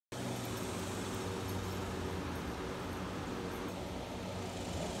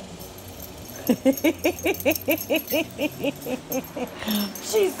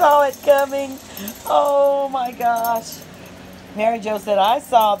She saw it coming. Oh my gosh. MaryJo said, I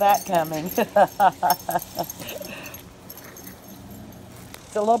saw that coming.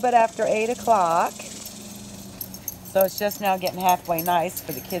 It's a little bit after 8 o'clock. So it's just now getting halfway nice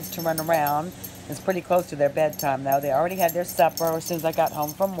for the kids to run around. It's pretty close to their bedtime, though. They already had their supper as soon as I got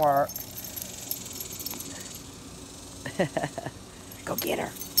home from work. Go get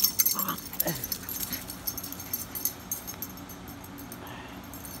her.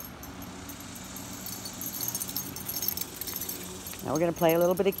 Now we're going to play a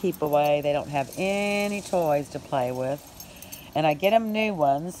little bit of keep away. They don't have any toys to play with. And I get them new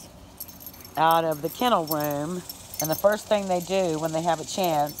ones out of the kennel room. And the first thing they do when they have a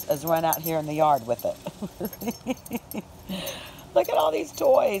chance is run out here in the yard with it. Look at all these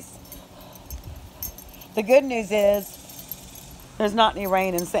toys. The good news is there's not any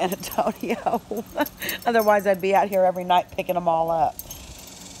rain in San Antonio. Otherwise, I'd be out here every night picking them all up.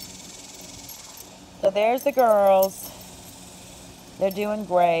 So there's the girls. They're doing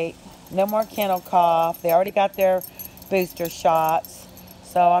great. No more kennel cough. They already got their booster shots.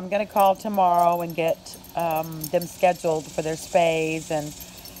 So I'm going to call tomorrow and get them scheduled for their spays and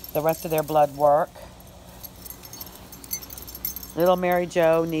the rest of their blood work. Little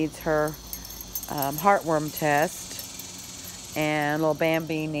MaryJo needs her heartworm test, and little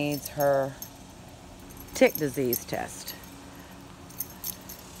Bambi needs her tick disease test.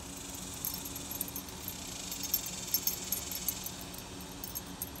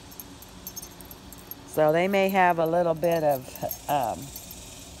 So they may have a little bit of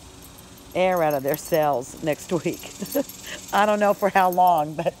air out of their cells next week. I don't know for how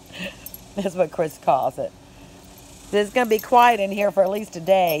long, but that's what Chris calls it. It's going to be quiet in here for at least a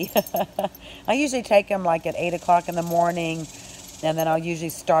day. I usually take them like at 8 o'clock in the morning, and then I'll usually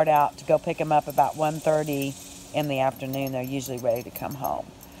start out to go pick them up about 1:30 in the afternoon. They're usually ready to come home.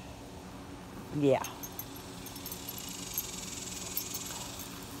 Yeah.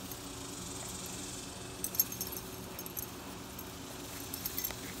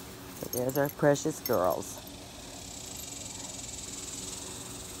 So there's our precious girls.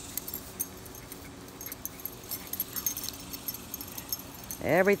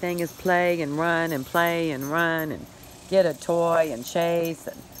 Everything is play and run and play and run and get a toy and chase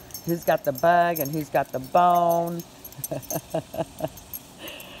and who's got the bug and who's got the bone.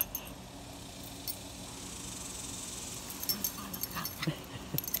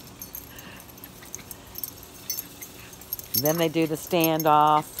 Then they do the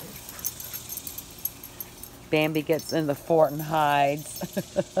standoff. Bambi gets in the fort and hides.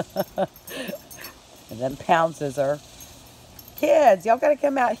 And then pounces her. Kids, y'all gotta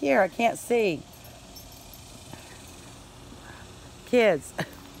come out here. I can't see. Kids.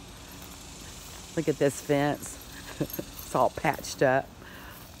 Look at this fence. It's all patched up.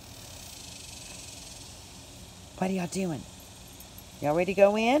 What are y'all doing? Y'all ready to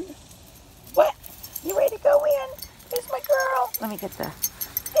go in? What? You ready to go in? There's my girl. Let me get the...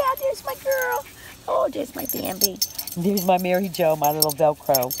 Yeah, there's my girl. Oh, there's my Bambi. There's my MaryJo, my little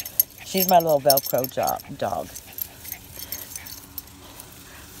Velcro. She's my little Velcro dog.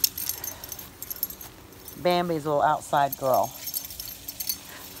 Bambi's a little outside girl.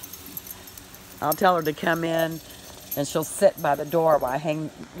 I'll tell her to come in, and she'll sit by the door while I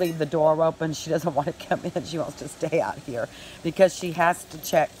leave the door open. She doesn't want to come in. She wants to stay out here because she has to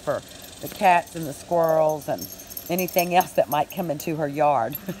check for the cats and the squirrels and anything else that might come into her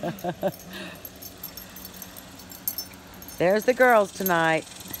yard. There's the girls tonight.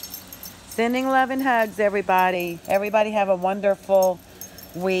 Sending love and hugs, everybody. Everybody have a wonderful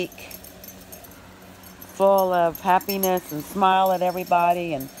week full of happiness, and smile at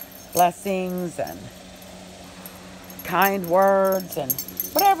everybody, and blessings and kind words and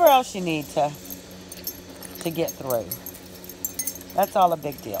whatever else you need to get through. That's all a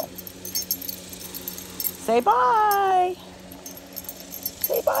big deal. Say bye.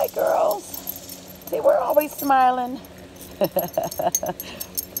 Say bye, girls. See, we're always smiling.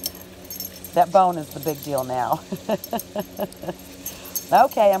 That bone is the big deal now.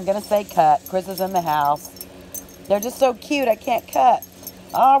 Okay, I'm going to say cut. Chris is in the house. They're just so cute, I can't cut.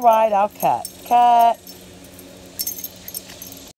 All right, I'll cut. Cut.